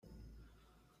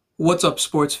What's up,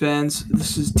 sports fans?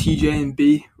 This is TJ and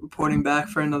B reporting back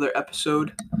for another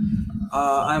episode.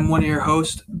 I'm one of your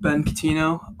hosts, Ben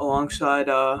Catino, alongside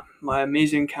my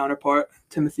amazing counterpart,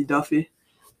 Timothy Duffy.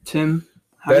 Tim,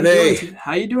 Benny,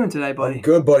 how you doing today, buddy? I'm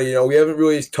good, buddy. We haven't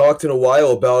really talked in a while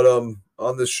about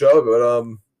on this show,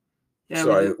 but Yeah,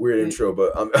 sorry, weird intro,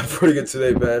 but I'm pretty good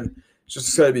today, Ben. Just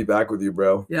excited to be back with you,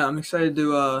 bro. Yeah, I'm excited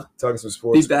to Talking some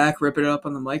sports. be back, ripping it up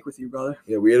on the mic with you, brother.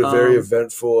 Yeah, we had a very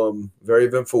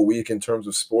eventful week in terms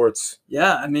of sports.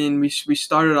 Yeah, I mean, we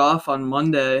started off on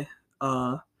Monday.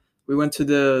 We went to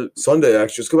the Sunday,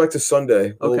 actually. Let's go back to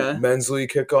Sunday. Okay. Little men's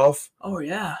league kickoff. Oh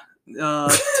yeah,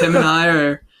 Tim and I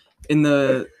are in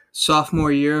the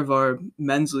sophomore year of our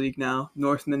men's league now,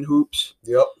 Northman Hoops.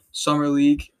 Yep. Summer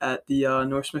league at the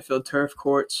North Smithfield Turf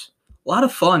Courts. A lot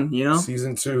of fun, you know.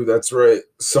 Season 2, that's right.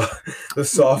 So the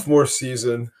sophomore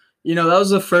season. You know, that was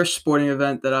the first sporting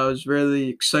event that I was really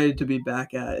excited to be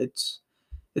back at.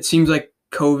 It seems like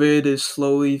COVID is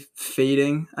slowly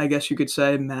fading, I guess you could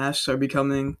say. Masks are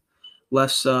becoming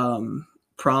less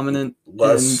prominent.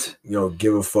 Less, and,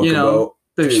 give a fuck you know,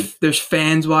 about. There's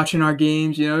fans watching our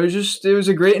games. You know, it was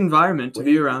a great environment to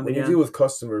be around when again. you deal with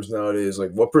customers nowadays, like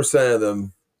what percent of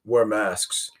them wear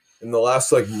masks in the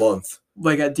last month?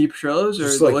 Like at Deep Trillos or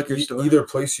just the liquor store? Either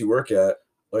place you work at,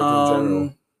 in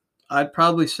general. I'd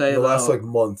probably say the last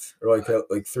month or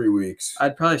 3 weeks.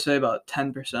 I'd probably say about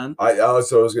 10%.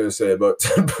 That's what I was gonna say, about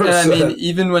 10%. And I mean,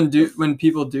 even when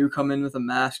people do come in with a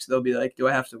mask, they'll be like, "Do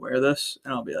I have to wear this?"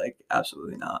 And I'll be like,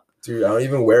 "Absolutely not." Dude, I don't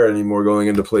even wear it anymore going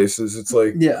into places. It's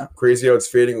crazy how it's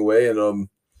fading away, and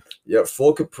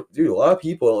dude, a lot of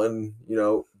people in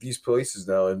these places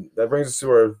now, and that brings us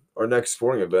to our next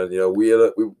sporting event. We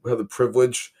had the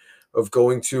privilege of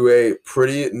going to a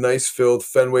pretty nice filled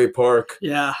Fenway Park.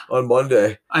 Yeah. On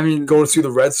Monday. I mean, going to see the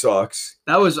Red Sox.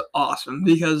 That was awesome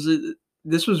because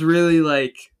this was really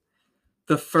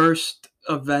the first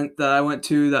event that I went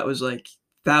to that was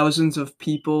thousands of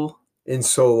people. In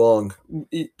so long.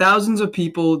 Thousands of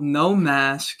people, no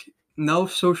mask, no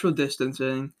social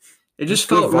distancing. It just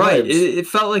felt right. It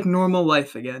felt like normal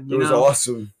life again. It was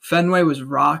awesome. Fenway was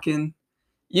rocking.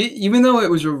 Even though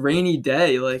it was a rainy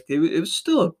day, it was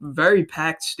still a very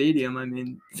packed stadium. I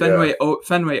mean, Fenway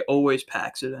always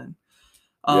packs it in.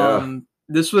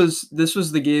 This was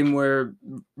the game where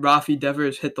Rafi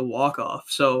Devers hit the walk-off.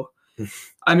 So,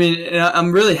 I mean,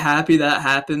 I'm really happy that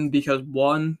happened because,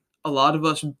 one, a lot of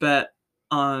us bet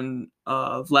on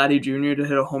Vladdy Jr. to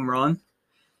hit a home run.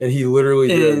 And he literally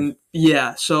did.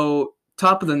 Yeah, so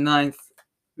top of the ninth.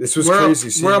 This was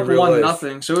crazy. We're up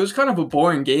 1-0, so it was kind of a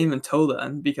boring game until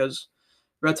then because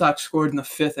Red Sox scored in the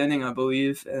 5th inning, I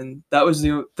believe, and that was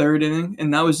the 3rd inning,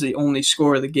 and that was the only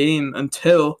score of the game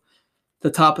until the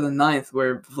top of the 9th,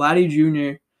 where Vladdy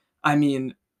Jr. I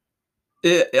mean,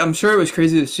 I'm sure it was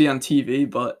crazy to see on TV,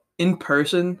 but in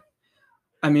person,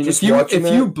 I mean, if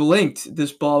you blinked,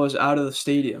 this ball was out of the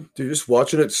stadium. Dude, just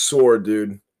watching it soar,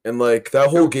 dude, and that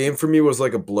whole game for me was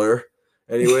like a blur.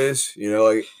 Anyways,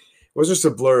 it was just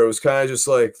a blur. It was kind of just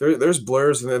there's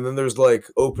blurs, and then there's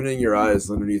opening your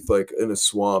eyes underneath in a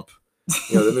swamp.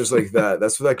 Then there's that.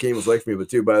 That's what that game was like for me. But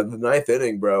dude, by the 9th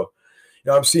inning, bro,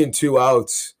 I'm seeing 2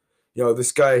 outs.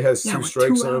 This guy has 2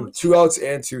 strikes on him. 2 outs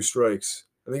and 2 strikes.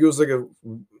 I think it was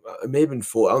it may have been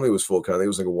full. I don't think it was full count. I think it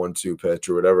was a 1-2 pitch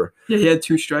or whatever. Yeah, he had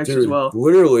 2 strikes as well.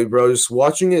 Literally, bro, just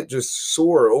watching it just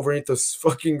soar overneath this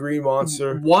fucking green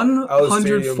monster.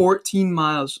 114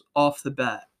 miles off the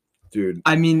bat. Dude,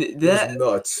 I mean, that was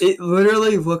nuts. It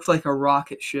literally looked like a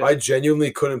rocket ship. I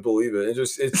genuinely couldn't believe it.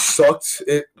 It sucked.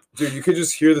 Dude, you could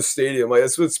just hear the stadium.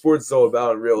 That's what sports is all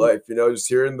about in real life. Just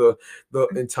hearing the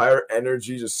entire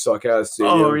energy just suck out of the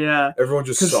stadium. Oh yeah, everyone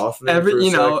just softening.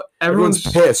 Everyone's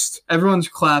pissed. Everyone's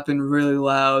clapping really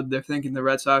loud. They're thinking the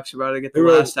Red Sox are about to get the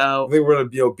last out. They were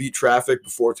gonna beat traffic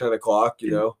before 10 o'clock.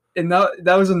 And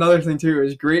that was another thing too. It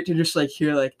was great to just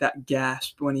hear that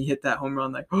gasp when he hit that home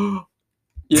run.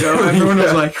 Everyone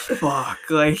was like, "Fuck!"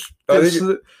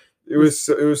 It was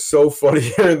so funny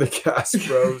hearing the cast,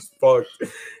 bro. It was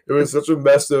fucked. It was such a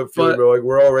messed up feeling, bro.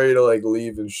 We're all ready to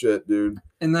leave and shit, dude.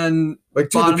 And then,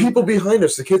 dude, the people behind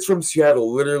us, the kids from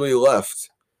Seattle, literally left.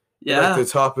 Yeah, at the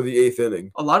top of the 8th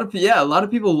inning. A lot of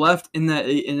people left in that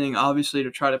 8th inning, obviously,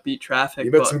 to try to beat traffic.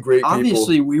 You met some great people.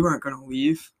 Obviously, we weren't gonna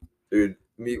leave, dude.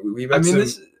 We met some.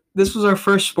 This was our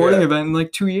first sporting event in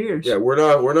 2 years. Yeah, we're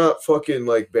not fucking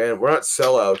banned. We're not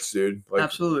sellouts, dude.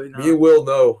 Absolutely not. Me and Will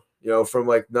know, from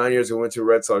 9 years ago, we went to a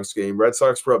Red Sox game. Red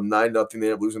Sox were up 9-0. They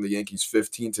ended up losing the Yankees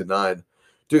 15-9.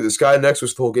 Dude, this guy next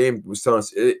was the whole game was telling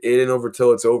us it ain't over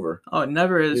till it's over. Oh, it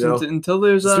never is until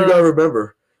there's. That's what you gotta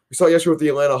remember. We saw it yesterday with the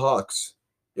Atlanta Hawks.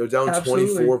 Down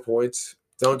Absolutely. 24 points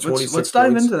Down 26 Let's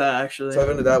dive points. into that, actually. Dive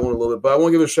into that one a little bit. But I want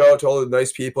to give a shout out to all the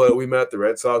nice people that we met at the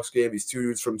Red Sox game. These two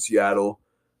dudes from Seattle.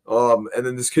 And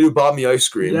then this kid who bought me ice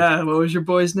cream. Yeah, what was your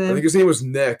boy's name? I think his name was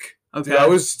Nick. Okay.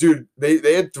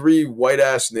 They had 3 white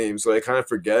ass names, so I kind of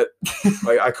forget.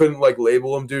 Like I couldn't like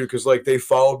label them, dude, because like they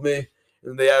followed me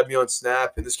and they had me on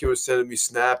Snap, and this kid was sending me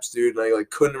snaps, dude, and I like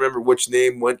couldn't remember which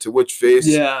name went to which face.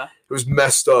 Yeah. It was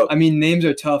messed up. I mean, names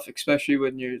are tough, especially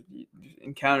when you're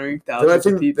encountering thousands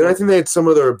of people. Then I think they had some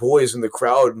of their boys in the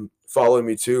crowd following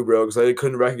me too, bro, because I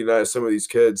couldn't recognize some of these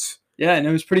kids. Yeah, and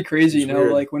it was pretty crazy,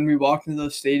 Weird. like when we walked into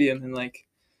the stadium and like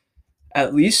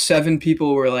at least 7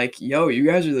 people were like, "Yo, you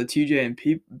guys are the TJ and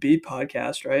B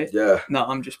podcast, right?" Yeah. No,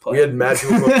 I'm just playing. We had mad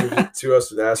people come up to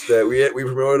us and ask that. We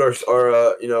promoted our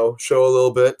show a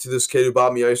little bit to this kid who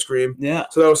bought me ice cream. Yeah.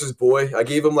 So that was his boy. I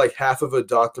gave him like half of a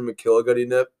Dr. McKilligutty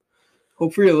nip.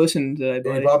 Hopefully you're listening to that,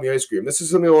 buddy. He bought me ice cream. This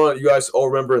is something I want you guys all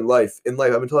remember in life. I've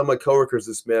been telling my coworkers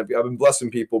this, man. I've been blessing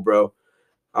people, bro.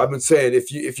 I've been saying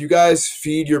if you guys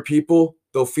feed your people,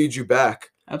 they'll feed you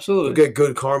back. Absolutely. You'll get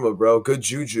good karma, bro. Good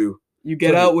juju. You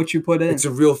get out what you put in. It's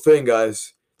a real thing,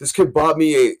 guys. This kid bought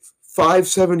me a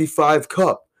 $5.75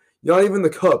 cup. Not even the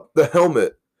cup, the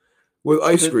helmet with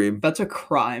ice cream. That's a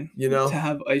crime. You know, to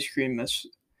have ice cream that's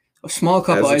a small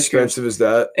cup of ice cream. As expensive as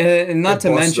that. And not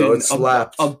to mention,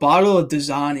 a bottle of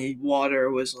Dasani water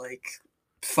was like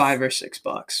 $5 or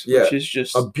 $6. Yeah, which is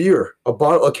just a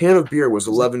can of beer was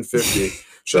 $11.50.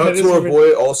 Shout out to our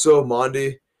boy also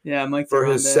Mondi. Yeah, Mike for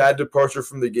his sad departure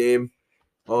from the game.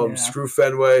 Screw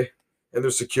Fenway and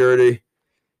their security.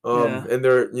 And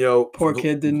their poor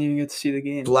kid didn't even get to see the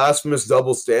game. Blasphemous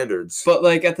double standards. But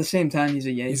like at the same time, he's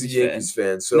a Yankees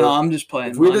fan. So no, I'm just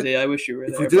playing. Monday. I wish you were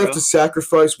there. If we did have to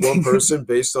sacrifice one person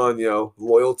based on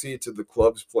loyalty to the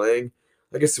club's playing,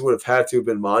 I guess it would have had to have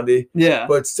been Mondi. Yeah,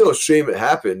 but it's still a shame it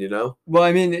happened. Well,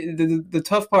 I mean, the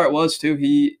tough part was too.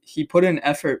 He put in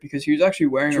effort because he was actually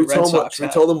wearing a Red Sox hat. Should we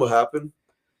tell them what happened?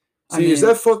 See, is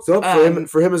that fucked up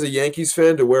for him as a Yankees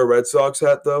fan to wear a Red Sox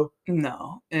hat, though?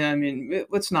 No. And I mean,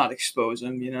 let's not expose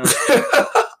him,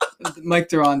 Mike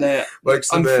Durande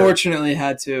unfortunately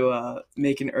had to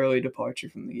make an early departure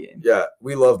from the game. Yeah,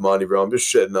 we love Monty, bro. I'm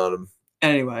just shitting on him.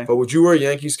 Anyway. But would you wear a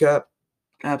Yankees cap?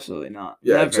 Absolutely not.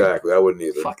 Yeah, Never. Exactly. I wouldn't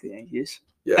either. Fuck the Yankees.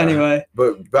 Yeah. Anyway.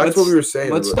 But back to what we were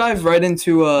saying. Let's dive right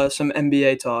into some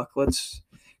NBA talk.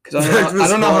 Because I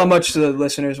don't know how much the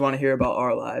listeners want to hear about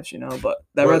our lives, but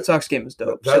that Red Sox game was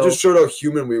dope. That just showed how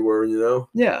human we were,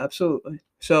 Yeah, absolutely.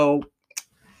 So,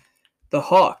 the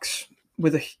Hawks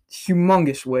with a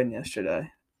humongous win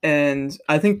yesterday. And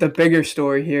I think the bigger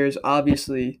story here is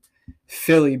obviously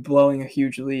Philly blowing a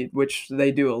huge lead, which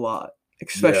they do a lot,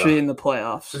 especially in the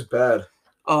playoffs. It's bad.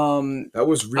 That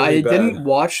was really bad. I didn't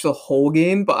watch the whole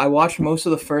game, but I watched most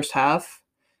of the first half,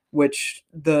 which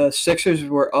the Sixers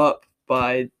were up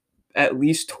by at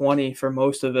least 20 for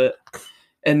most of it.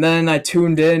 And then I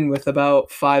tuned in with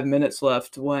about 5 minutes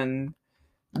left when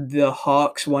the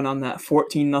Hawks went on that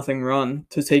 14-0 run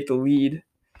to take the lead.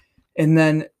 And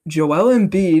then Joel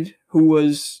Embiid, who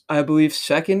was, I believe,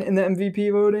 second in the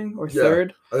MVP voting or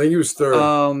third. I think he was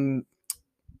third.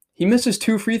 He misses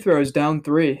 2 free throws down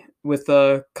 3 with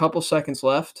a couple seconds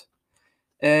left.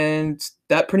 And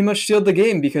that pretty much sealed the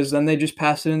game because then they just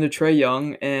passed it into Trae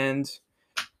Young and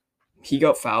he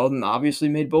got fouled and obviously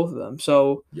made both of them.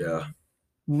 So, yeah.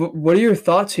 What are your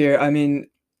thoughts here? I mean,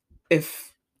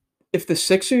 if the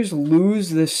Sixers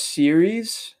lose this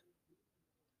series,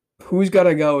 who's got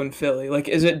to go in Philly? Like,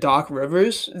 is it Doc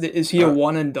Rivers? Is he a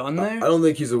one and done there? I don't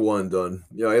think he's a one and done.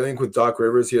 I think with Doc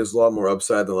Rivers, he has a lot more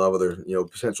upside than a lot of other,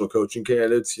 potential coaching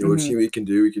candidates. What team he can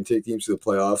do. He can take teams to the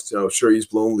playoffs. Sure, he's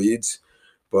blown leads,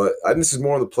 but I think this is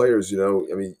more on the players.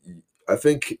 I mean, I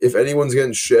think if anyone's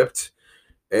getting shipped.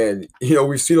 And,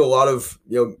 we've seen a lot of,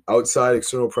 outside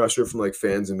external pressure from,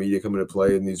 fans and media coming to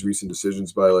play in these recent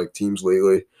decisions by, teams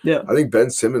lately. Yeah. I think Ben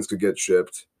Simmons could get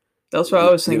shipped. That's what I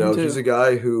was thinking, too. He's a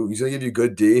guy who he's going to give you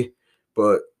good D,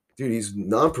 but, dude, he's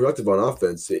non-productive on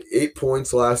offense. 8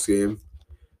 points last game,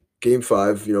 game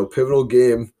 5, pivotal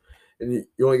game. And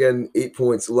you're only getting 8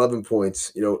 points, 11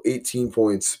 points, 18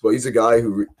 points. But he's a guy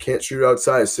who can't shoot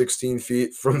outside 16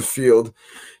 feet from the field.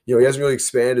 He hasn't really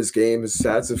expanded his game. His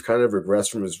stats have kind of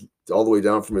regressed all the way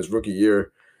down from his rookie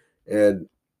year. And,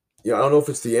 I don't know if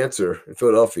it's the answer in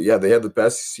Philadelphia. Yeah, they had the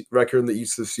best record in the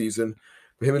East this season.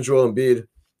 But him and Joel Embiid,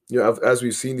 as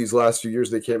we've seen these last few years,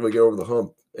 they can't really get over the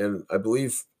hump. And I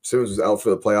believe Simmons was out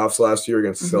for the playoffs last year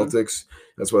against the Celtics.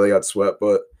 That's why they got swept.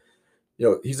 But,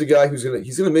 he's a guy who's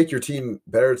gonna make your team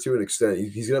better to an extent.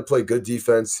 He's gonna play good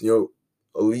defense,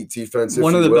 elite defense.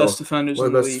 One of the best defenders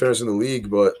in the league.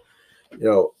 But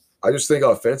I just think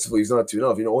offensively he's not doing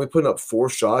enough. Only putting up 4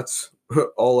 shots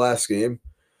all last game.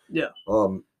 Yeah.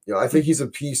 I think he's a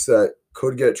piece that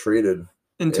could get traded.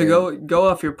 And to go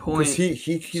off your point, because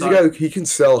he's a guy who he can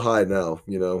sell high now.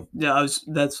 Yeah,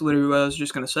 that's literally what I was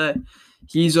just gonna say.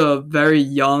 He's a very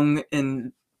young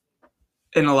and,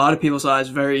 in a lot of people's eyes,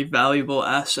 very valuable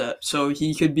asset. So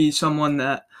he could be someone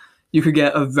that you could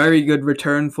get a very good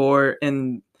return for,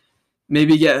 and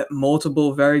maybe get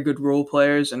multiple very good role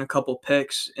players and a couple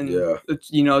picks, and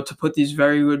to put these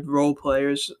very good role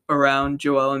players around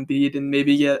Joel Embiid, and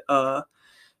maybe get a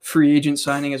free agent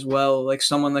signing as well, like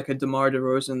someone like a DeMar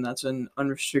DeRozan that's an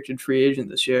unrestricted free agent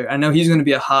this year. I know he's going to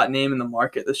be a hot name in the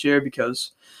market this year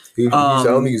because I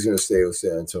don't think he's going to stay with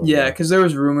San Antonio. Yeah, because there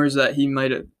was rumors that he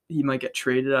might get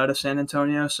traded out of San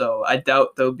Antonio, so I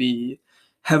doubt they'll be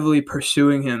heavily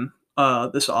pursuing him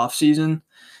this offseason.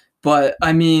 But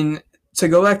I mean, to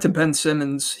go back to Ben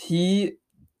Simmons, the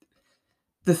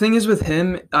thing is with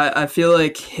him, I feel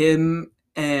like him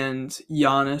and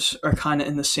Giannis are kind of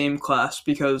in the same class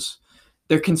because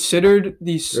they're considered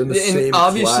these. They're in the same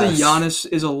obviously, class. Giannis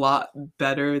is a lot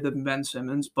better than Ben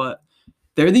Simmons, but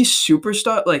they're these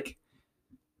superstars. Like,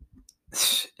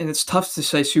 and it's tough to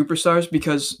say superstars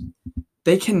because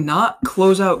they cannot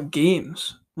close out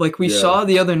games. Like we saw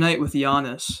the other night with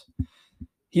Giannis.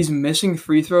 He's missing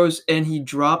free throws, and he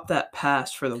dropped that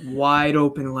pass for the wide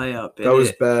open layup. That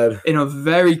was bad in a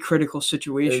very critical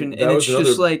situation, and it's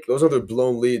just like those other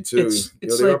blown lead too. They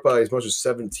like, were up by as much as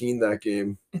 17 that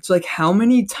game. It's like, how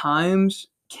many times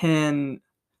can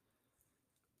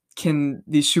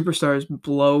these superstars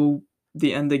blow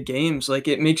the end of games? Like,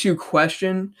 it makes you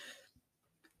question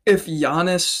if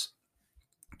Giannis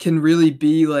can really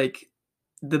be like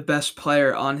the best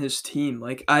player on his team.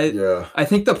 Like I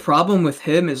think the problem with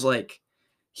him is like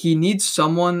he needs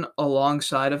someone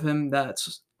alongside of him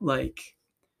that's like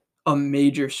a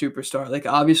major superstar. Like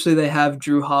obviously they have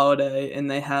Drew Holiday and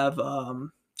they have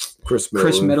Chris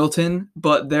Middleton,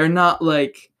 but they're not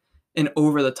like an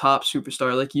over-the-top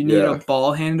superstar. Like you need a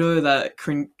ball handler that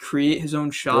can create his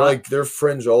own shot. They're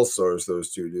fringe all-stars,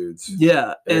 those two dudes.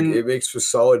 Yeah, and it makes for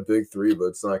solid big three, but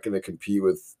it's not going to compete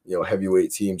with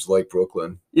heavyweight teams like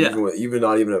Brooklyn. Yeah, even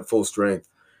not even at full strength.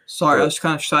 Sorry, I was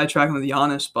kind of sidetracking with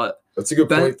Giannis, but that's a good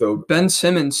point though. Ben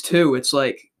Simmons too. It's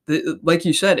like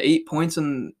you said, 8 points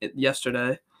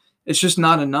yesterday. It's just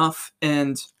not enough.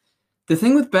 And the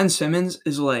thing with Ben Simmons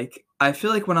is like I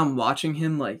feel like when I'm watching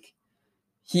him, like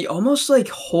he almost like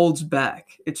holds back.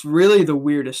 It's really the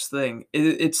weirdest thing.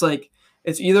 It's like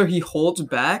it's either he holds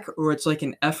back or it's like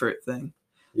an effort thing.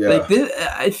 Yeah. Like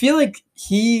I feel like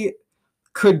he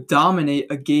could dominate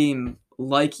a game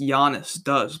like Giannis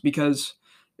does, because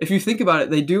if you think about it,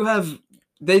 they do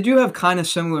have kind of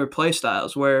similar play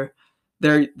styles where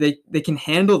they can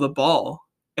handle the ball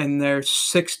and they're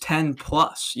 6'10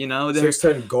 plus. They're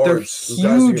 6'10 guards.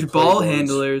 They're huge ball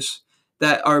handlers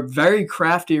that are very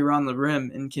crafty around the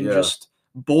rim and can just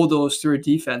bulldoze through a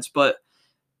defense. But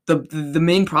the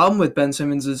main problem with Ben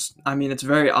Simmons is, I mean, it's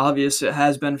very obvious. It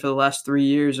has been for the last 3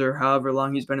 years or however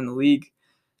long he's been in the league.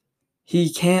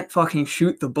 He can't fucking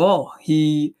shoot the ball.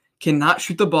 He cannot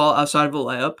shoot the ball outside of a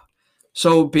layup.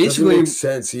 So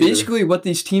basically what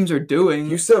these teams are doing.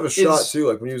 He used to have a shot too,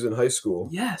 like when he was in high school.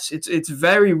 Yes, it's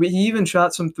very. He even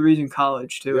shot some threes in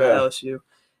college too at LSU,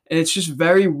 and it's just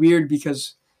very weird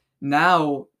because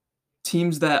now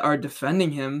teams that are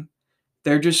defending him,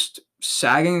 they're just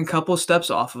sagging a couple steps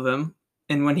off of him,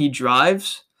 and when he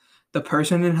drives, the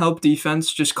person in help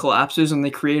defense just collapses and they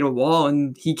create a wall,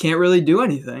 and he can't really do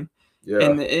anything. Yeah.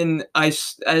 And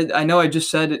I know I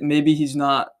just said it, maybe he's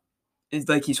not. It's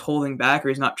like he's holding back or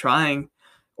he's not trying,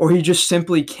 or he just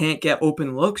simply can't get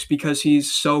open looks because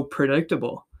he's so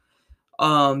predictable.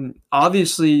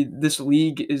 Obviously, this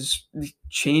league is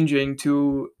changing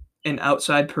to an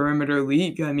outside perimeter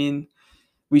league. I mean,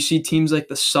 we see teams like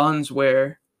the Suns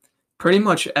where pretty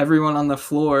much everyone on the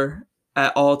floor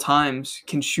at all times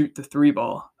can shoot the three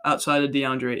ball outside of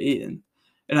DeAndre Ayton.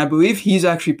 And I believe he's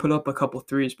actually put up a couple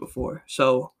threes before.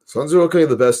 So Suns are okay,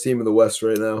 the best team in the West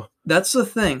right now. That's the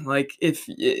thing. Like,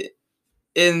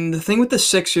 and the thing with the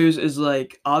Sixers is,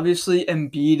 like, obviously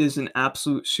Embiid is an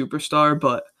absolute superstar,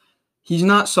 but he's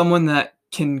not someone that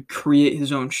can create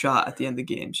his own shot at the end of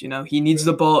games. He needs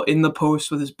the ball in the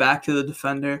post with his back to the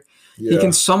defender. Yeah. He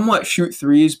can somewhat shoot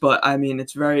threes, but I mean,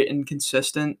 it's very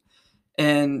inconsistent.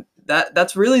 And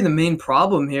that's really the main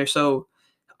problem here. So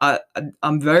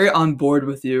I'm very on board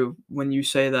with you when you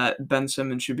say that Ben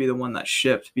Simmons should be the one that's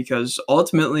shipped, because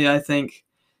ultimately I think,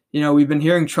 we've been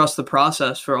hearing trust the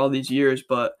process for all these years,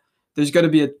 but there's got to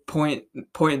be a point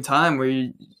in time where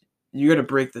you got to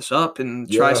break this up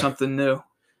and try something new.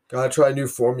 Got to try a new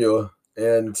formula.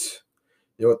 And,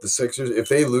 you know what, the Sixers, if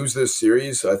they lose this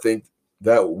series, I think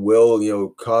that will,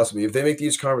 cost me. If they make the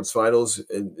East Conference Finals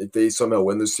and if they somehow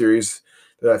win this series,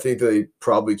 then I think they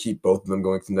probably keep both of them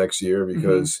going to next year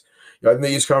because in the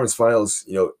East Conference Finals,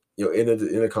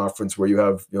 in a conference where you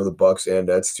have the Bucks and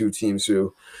Nets, two teams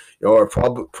who are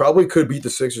probably could beat the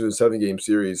Sixers in a 7-game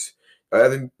series. I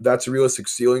think that's a realistic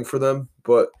ceiling for them.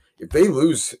 But if they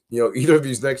lose, either of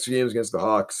these next 2 games against the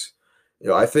Hawks,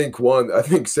 I think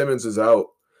Simmons is out.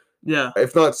 Yeah.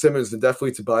 If not Simmons, then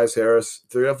definitely Tobias Harris.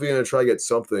 They're definitely going to try to get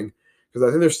something because I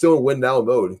think they're still in win now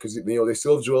mode because they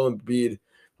still have Joel Embiid,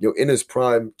 in his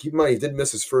prime. Keep in mind he did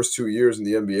miss his first 2 years in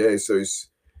the NBA, so he's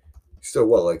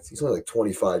still he's only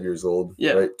 25 years old.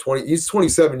 Yeah. Right? He's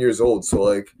 27 years old,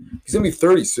 so he's gonna be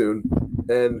 30 soon.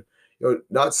 And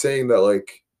not saying that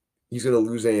he's gonna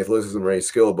lose any athleticism or any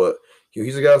skill, but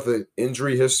he's a guy with an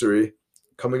injury history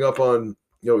coming up on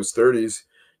his 30s.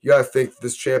 You gotta think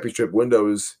this championship window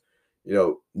is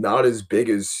not as big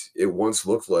as it once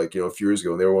looked like, a few years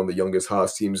ago. And they were one of the youngest,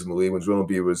 hottest teams in the league when Joel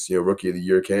Embiid was, rookie of the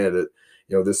year candidate,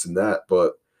 this and that.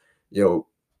 But,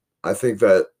 I think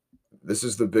that this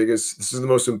is the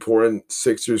most important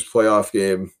Sixers playoff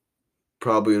game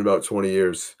probably in about 20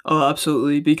 years. Oh,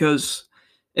 absolutely. Because,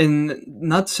 and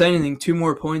not to say anything, 2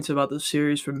 more points about the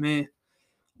series from me.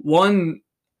 One,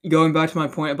 going back to my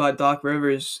point about Doc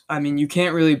Rivers, I mean, you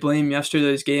can't really blame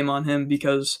yesterday's game on him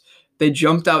because they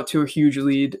jumped out to a huge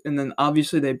lead, and then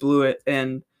obviously they blew it.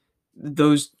 And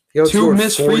those 2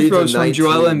 missed free throws from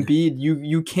Joel Embiid,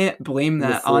 you can't blame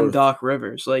that on Doc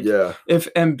Rivers.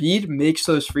 If Embiid makes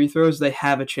those free throws, they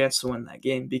have a chance to win that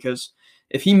game because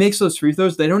if he makes those free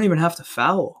throws, they don't even have to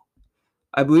foul.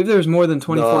 I believe there was more than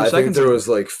 24 seconds. I think there was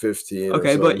 15.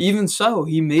 Okay, but even so,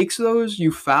 he makes those,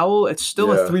 you foul, it's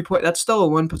still a 3-point, that's still a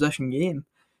 1-possession game.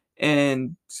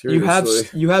 And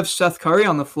seriously, you have Seth Curry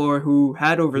on the floor who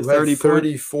had over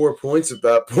 34 points at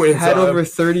that point. Had over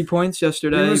 30 points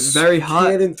yesterday. He was very hot.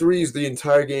 He had in threes the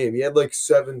entire game. He had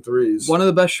 7 threes. One of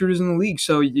the best shooters in the league.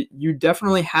 So you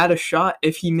definitely had a shot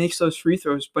if he makes those free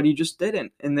throws, but he just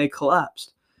didn't, and they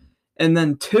collapsed. And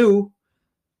then 2,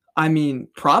 I mean,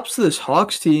 props to this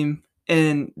Hawks team,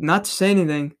 and not to say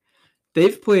anything,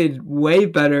 they've played way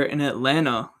better in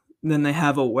Atlanta than they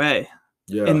have away.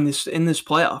 Yeah. In this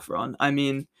playoff run. I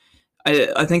mean,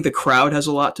 I think the crowd has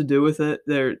a lot to do with it.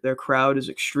 Their crowd is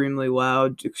extremely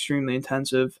loud, extremely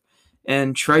intensive,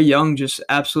 and Trae Young just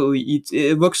absolutely eats.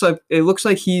 It looks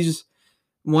like he's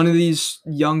one of these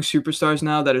young superstars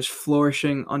now that is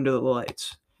flourishing under the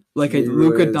lights, like a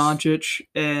Luka Doncic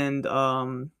and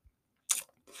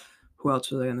who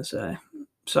else was I gonna say?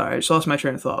 Sorry, I just lost my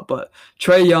train of thought. But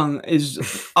Trae Young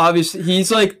is obviously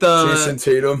he's like the Jason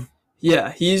Tatum.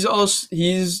 Yeah, he's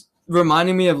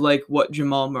reminding me of what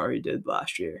Jamal Murray did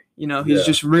last year. He's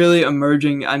just really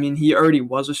emerging. I mean, he already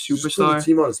was a superstar. Just put the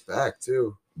team on his back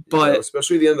too. But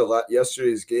especially the end of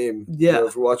yesterday's game. Yeah,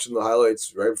 if we're watching the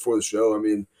highlights right before the show, I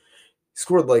mean, he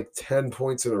scored 10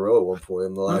 points in a row at one point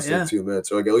in the last 2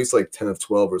 minutes, or at least 10 of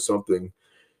 12 or something.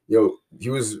 He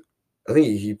was. I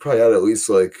think he probably had at least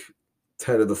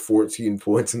 10 of the 14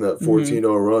 points in that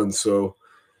 14-0 run. So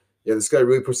yeah, this guy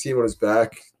really puts the team on his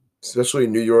back. Especially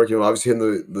in New York, obviously in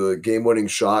the game-winning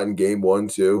shot in Game 1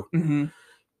 too. Mm-hmm.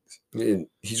 I mean,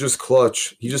 he's just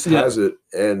clutch. He just has it.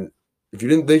 And if you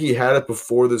didn't think he had it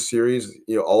before the series,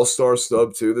 All-Star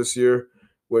stub too this year,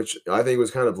 which I think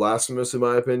was kind of blasphemous in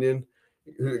my opinion.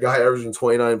 The guy averaging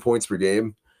 29 points per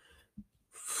game.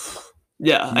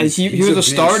 Yeah, he was a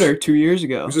starter 2 years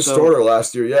ago. He was a starter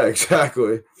last year. Yeah,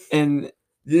 exactly. And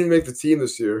he didn't make the team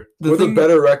this year with a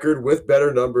better record, with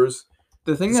better numbers.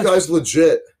 This guy's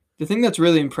legit. The thing that's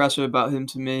really impressive about him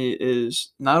to me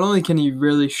is not only can he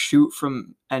really shoot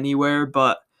from anywhere,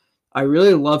 but I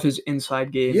really love his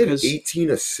inside game. He had 18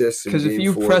 assists in Game 4, because if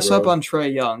you press up on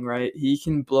Trae Young, right, he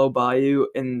can blow by you.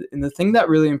 And the thing that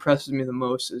really impresses me the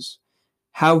most is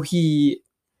how he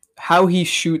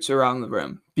shoots around the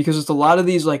rim. Because it's a lot of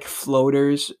these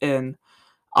floaters, and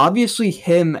obviously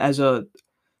him as a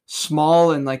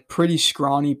small and pretty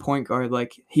scrawny point guard,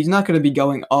 he's not going to be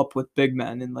going up with big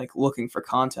men and looking for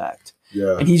contact.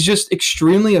 Yeah. And he's just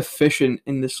extremely efficient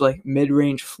in this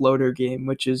mid-range floater game,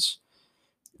 which is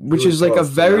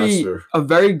a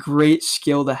very great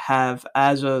skill to have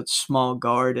as a small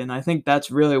guard. And I think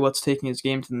that's really what's taking his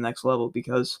game to the next level,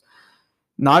 because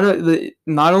not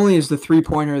only is the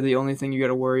 3-pointer the only thing you got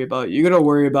to worry about, you got to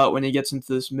worry about when he gets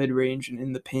into this mid-range and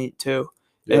in the paint too.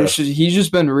 Yeah. He's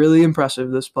just been really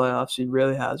impressive this playoffs. He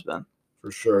really has been.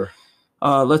 For sure.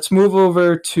 Let's move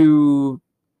over to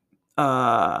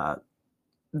the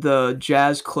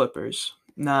Jazz Clippers.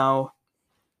 Now,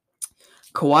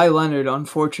 Kawhi Leonard,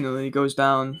 unfortunately, goes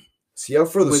down. Is he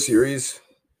out for the series?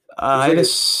 I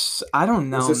don't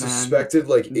know, It's a man. suspected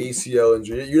like ACL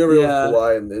injury. You never know Yeah. with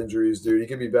Kawhi and the injuries, dude. He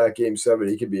could be back game 7.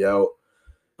 He could be out.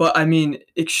 But I mean,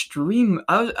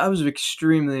 I was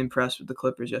extremely impressed with the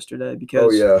Clippers yesterday because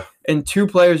Oh yeah, and two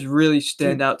players really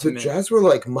stand out to the me. Jazz were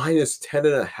like minus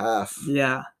 10.5.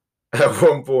 Yeah. At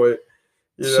one point.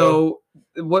 So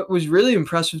what was really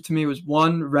impressive to me was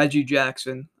one, Reggie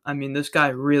Jackson. I mean, this guy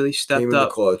really stepped Came in up.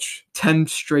 the clutch. 10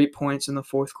 straight points in the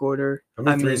fourth quarter. How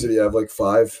many threes did he have? Like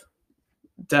 5?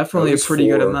 Definitely a pretty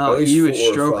good amount. He was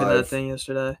stroking that thing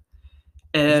yesterday.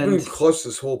 And he's been clutch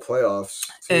this whole playoffs.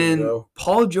 Too, and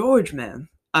Paul George, man.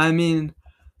 I mean,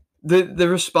 the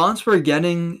response we're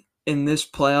getting in this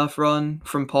playoff run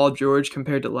from Paul George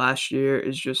compared to last year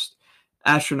is just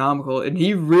astronomical. And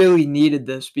he really needed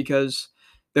this because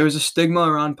there was a stigma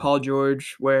around Paul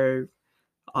George where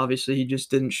obviously he just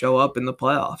didn't show up in the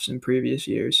playoffs in previous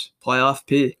years. Playoff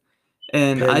P.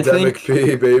 And Pandemic I think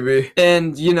P, baby.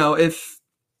 And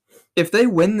if they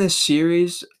win this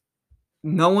series,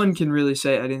 no one can really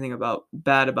say anything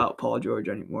bad about Paul George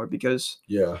anymore because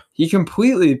he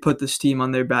completely put this team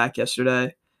on their back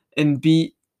yesterday and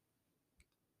beat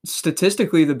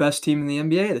statistically the best team in the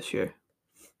NBA this year.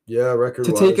 Yeah,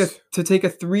 record-wise. To take a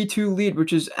 3-2 lead,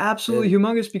 which is absolutely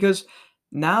humongous because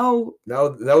now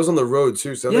that was on the road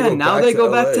too. So now they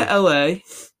go back to LA.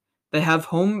 They have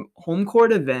home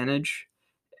court advantage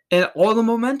and all the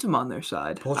momentum on their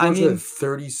side. Paul George had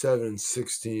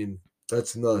 37-16.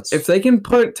 That's nuts. If they can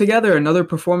put together another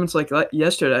performance like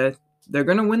yesterday, they're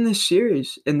gonna win this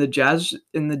series. And the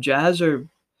Jazz are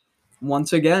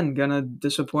once again gonna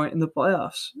disappoint in the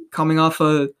playoffs, coming off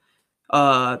a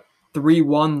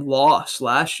 3-1 loss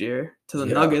last year to the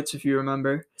Nuggets, if you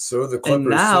remember. So the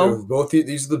Clippers too. Both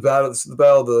these are the battle. This is the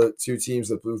battle of the two teams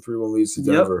that blew 3-1 leads to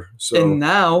Denver. So and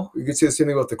now you can say the same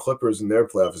thing about the Clippers and their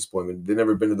playoff disappointment. They've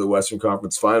never been to the Western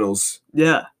Conference Finals.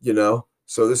 Yeah,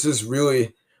 So this is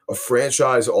really a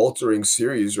franchise-altering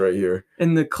series right here.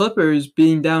 And the Clippers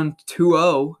being down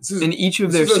 2-0 in each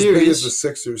of their series. This is as big as the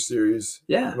Sixers series.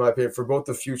 Yeah, in my opinion, for both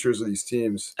the futures of these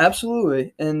teams.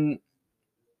 Absolutely, and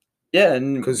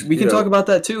we can talk about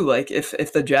that too. Like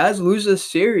if the Jazz lose this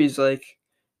series, like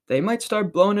they might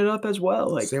start blowing it up as well.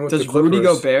 Like does Rudy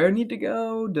Gobert need to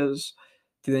go? Do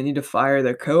they need to fire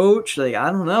their coach? Like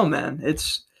I don't know, man.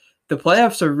 The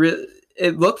playoffs are real.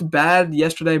 It looked bad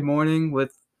yesterday morning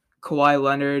with Kawhi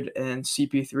Leonard and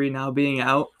CP3 now being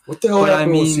out. What the hell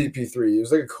happened with CP3? It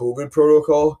was like a COVID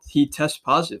protocol. He tested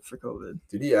positive for COVID.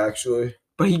 Did he actually?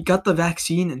 But he got the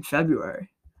vaccine in February.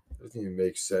 That doesn't even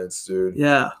make sense, dude.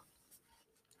 Yeah.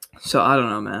 So I don't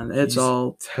know, man. He's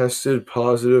all tested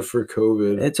positive for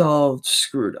COVID. It's all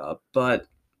screwed up. But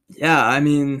yeah, I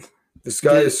mean, this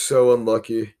guy is so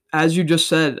unlucky. As you just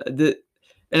said,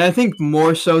 and I think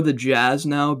more so the Jazz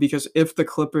now, because if the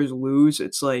Clippers lose,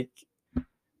 it's like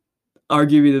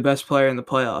arguably the best player in the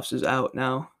playoffs is out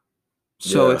now.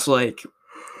 So it's like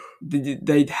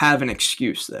they have an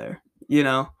excuse there,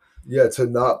 Yeah, to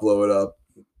not blow it up.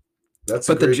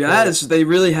 But the Jazz, they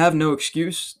really have no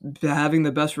excuse having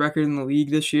the best record in the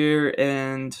league this year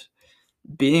and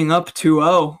being up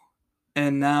 2-0,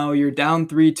 and now you're down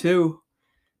 3-2.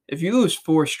 If you lose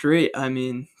 4 straight, I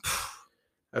mean,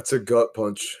 that's a gut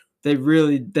punch. They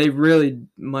really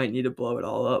might need to blow it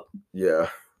all up. Yeah,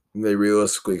 they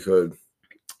realistically could.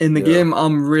 And the game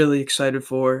I'm really excited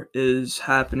for is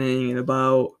happening in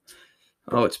about,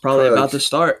 it's probably about to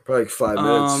start. Probably 5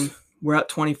 minutes. We're at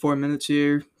 24 minutes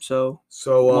here, so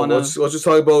let's just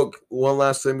talk about one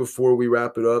last thing before we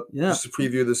wrap it up. Yeah. Just to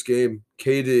preview this game.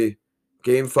 KD,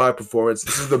 Game 5 performance.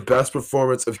 This is the best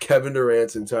performance of Kevin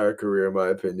Durant's entire career, in my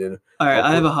opinion. All right,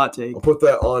 I have a hot take. I'll put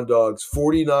that on dogs.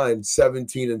 49,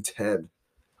 17, and 10.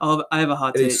 I have a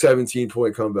hot take. A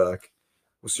 17-point comeback.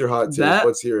 What's your hot take?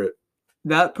 Let's hear it.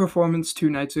 That performance 2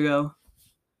 nights ago,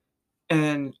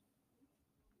 and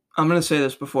I'm going to say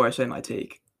this before I say my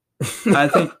take.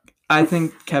 I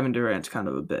think Kevin Durant's kind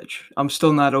of a bitch. I'm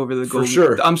still not over the Golden. For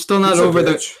sure. I'm still not over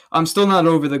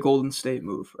the Golden State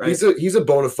move. Right? He's a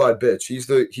bona fide bitch. He's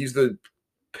the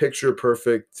picture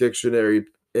perfect dictionary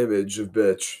image of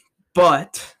bitch.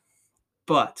 But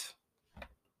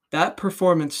that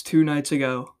performance 2 nights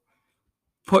ago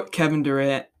put Kevin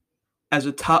Durant as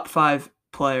a top 5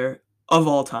 player of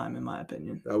all time, in my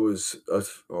opinion. That was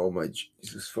oh my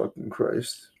Jesus fucking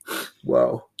Christ!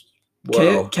 Wow.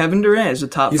 Kevin Durant is a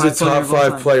top 5 player. He's a top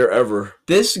 5 player ever.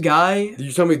 This guy. Did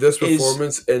you tell me this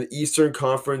performance an Eastern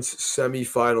Conference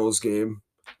semifinals game?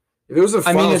 If it was a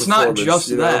finals it's not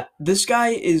just that. This guy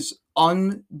is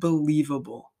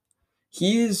unbelievable.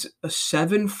 He is a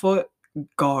 7-foot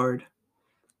guard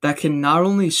that can not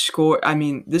only score. I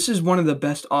mean, this is one of the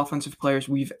best offensive players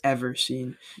we've ever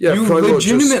seen. Yeah, you probably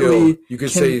legitimately you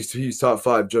could say he's top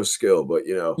 5 just skill, but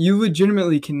you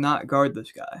legitimately cannot guard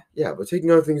this guy. Yeah, but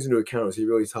taking other things into account, is he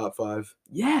really top 5?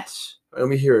 Yes. Let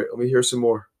me hear it. Let me hear some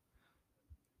more.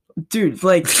 Dude,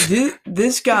 like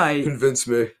this guy convince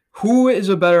me. Who is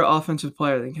a better offensive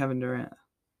player than Kevin Durant?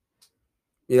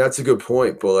 Yeah, that's a good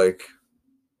point, but like,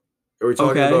 are we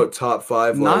talking about top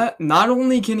 5? Not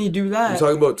only can he do that, we're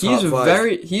talking about top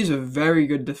 5. He's a very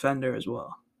good defender as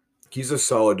well. He's a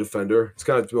solid defender. It's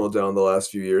kind of dwindled down the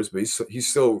last few years, but he's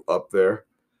still up there,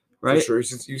 right? For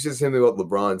sure. You said something about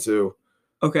LeBron too.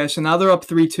 Okay, so now they're up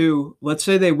 3-2. Let's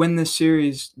say they win this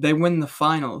series. They win the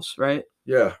finals, right?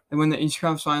 Yeah. They win the Eastern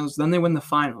Conference Finals. Then they win the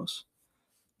finals.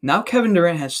 Now Kevin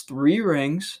Durant has 3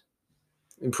 rings.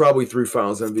 And probably 3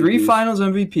 finals MVPs. 3 finals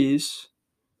MVPs.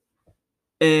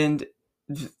 And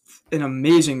an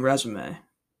amazing resume.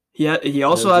 He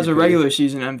also has a regular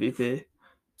season MVP.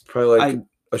 Probably like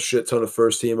a shit ton of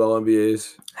first team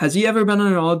All-NBAs. Has he ever been on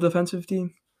an all-defensive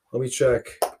team? Let me check.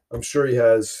 I'm sure he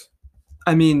has.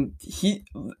 I mean,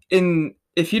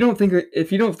 if you don't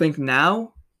think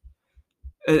now,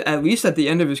 at least at the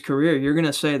end of his career, you're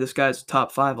gonna say this guy's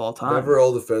top 5 all time. Never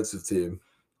all defensive team.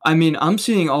 I mean, I'm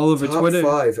seeing all over Twitter.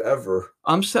 Top 5 ever.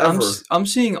 I'm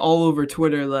seeing all over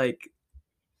Twitter like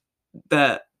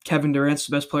that Kevin Durant's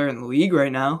the best player in the league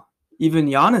right now. Even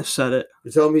Giannis said it.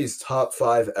 You're telling me he's top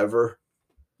 5 ever?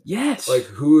 Yes. Like,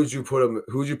 who would you put him?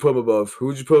 Who would you put him above? Who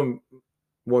would you put him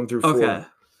 1 through 4?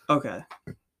 Okay.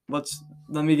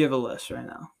 Let me give a list right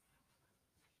now.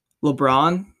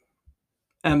 LeBron,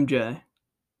 MJ,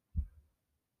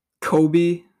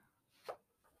 Kobe,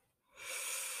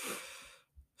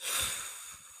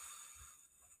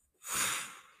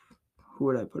 who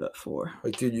would I put at 4?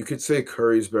 Like, dude, you could say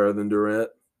Curry's better than Durant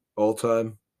all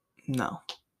time. No.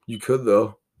 You could,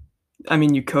 though. I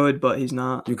mean, you could, but he's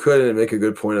not. You could and make a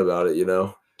good point about it,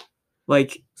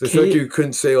 Like, so I feel like you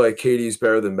couldn't say, like, KD's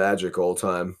better than Magic all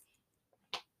time.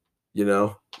 In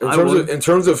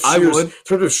terms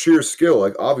of sheer skill,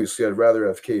 like, obviously I'd rather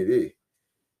have KD.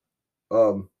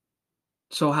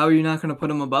 So how are you not going to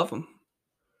put him above him?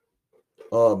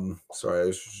 Sorry, I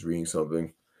was just reading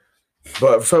something.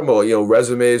 But I'm talking about,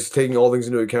 resumes, taking all things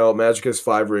into account. Magic has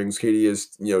 5 rings. KD has,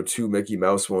 2 Mickey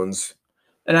Mouse ones.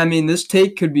 And I mean, this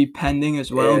take could be pending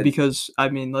as well because, I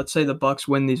mean, let's say the Bucks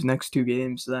win these next 2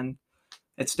 games, then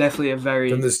it's definitely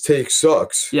Then this take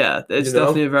sucks. Yeah, it's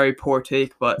definitely a very poor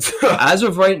take. But as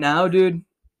of right now, dude,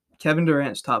 Kevin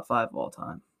Durant's top 5 of all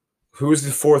time. Who's the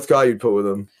 4th guy you'd put with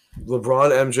him? LeBron,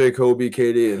 MJ, Kobe,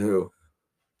 KD, and who?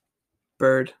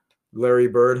 Bird. Larry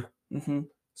Bird? Mm-hmm.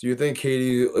 So you think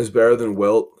KD is better than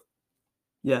Wilt?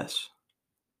 Yes.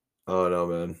 Oh, no,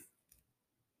 man.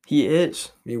 He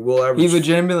is. He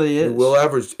legitimately is. He will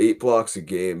average 8 blocks a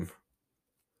game.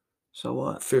 So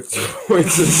what? 50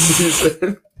 points a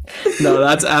season. No,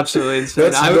 that's absolutely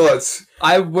insane. That's nuts.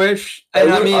 I wish.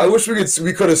 I wish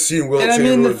we could have seen Wilt Chamberlain. And I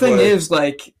mean, the thing is,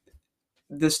 like,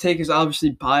 this take is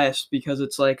obviously biased because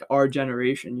it's like our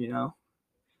generation,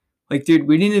 Like, dude,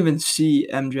 we didn't even see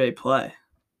MJ play.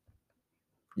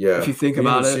 Yeah, if you think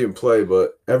about it, see him play,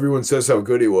 but everyone says how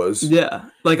good he was. Yeah,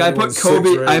 like I put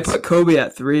Kobe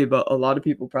at 3, but a lot of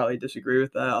people probably disagree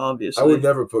with that. Obviously, I would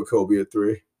never put Kobe at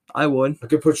 3. I would. I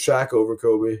could put Shaq over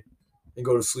Kobe and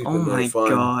go to sleep. Oh my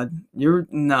god,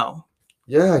 no.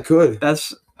 Yeah, I could.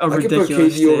 That's a ridiculous. I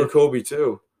could put KD over Kobe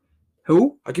too.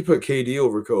 Who? I could put KD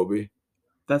over Kobe.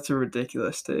 That's a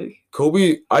ridiculous take.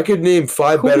 Kobe, I could name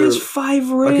 5 Kobe better. Has 5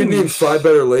 rings. I could name 5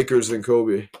 better Lakers than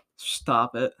Kobe.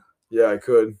 Stop it. Yeah, I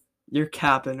could. You're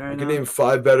capping right now. I could name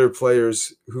 5 better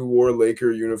players who wore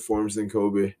Laker uniforms than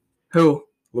Kobe. Who?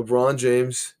 LeBron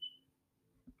James.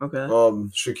 Okay.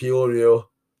 Shaquille O'Neal.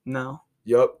 No.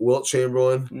 Yup. Wilt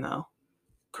Chamberlain. No.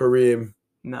 Kareem.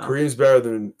 No. Kareem's better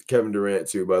than Kevin Durant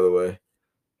too, by the way.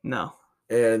 No.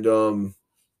 And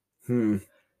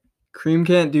Kareem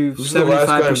can't do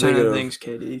 75% of the things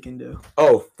KD can do.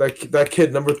 Oh, that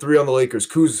kid number 3 on the Lakers,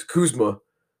 Kuzma.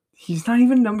 He's not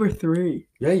even number 3.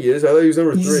 Yeah, he is. I thought he was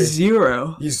number 3. He's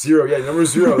 0. He's 0. Yeah, number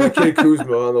 0. That kid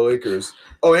Kuzma on the Lakers.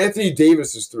 Oh, Anthony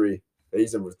Davis is 3. Yeah,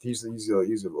 he's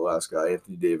the last guy,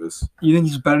 Anthony Davis. You think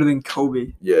he's better than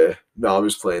Kobe? Yeah. No, I'm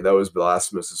just playing. That was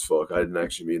blasphemous as fuck. I didn't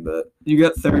actually mean that. You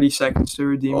got 30 seconds to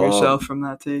redeem yourself from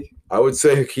that take. I would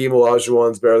say Hakeem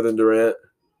Olajuwon's better than Durant.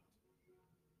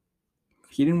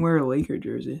 He didn't wear a Laker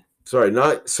jersey. Sorry.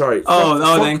 Then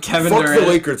Kevin Durant. Fuck the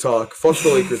Laker talk. Fuck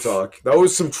the Laker talk. That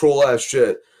was some troll ass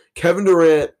shit. Kevin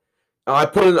Durant, I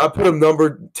put him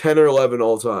number 10 or 11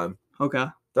 all time. Okay.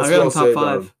 That's what I'll say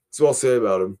about him. That's what I'll say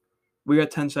about him. We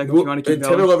got 10 seconds. You want to keep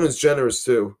going? 10 or 11 is generous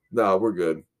too. No, we're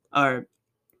good. All right.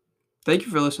 Thank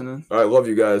you for listening. All right, love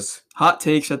you guys. Hot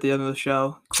takes at the end of the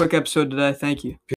show. Quick episode today. Thank you.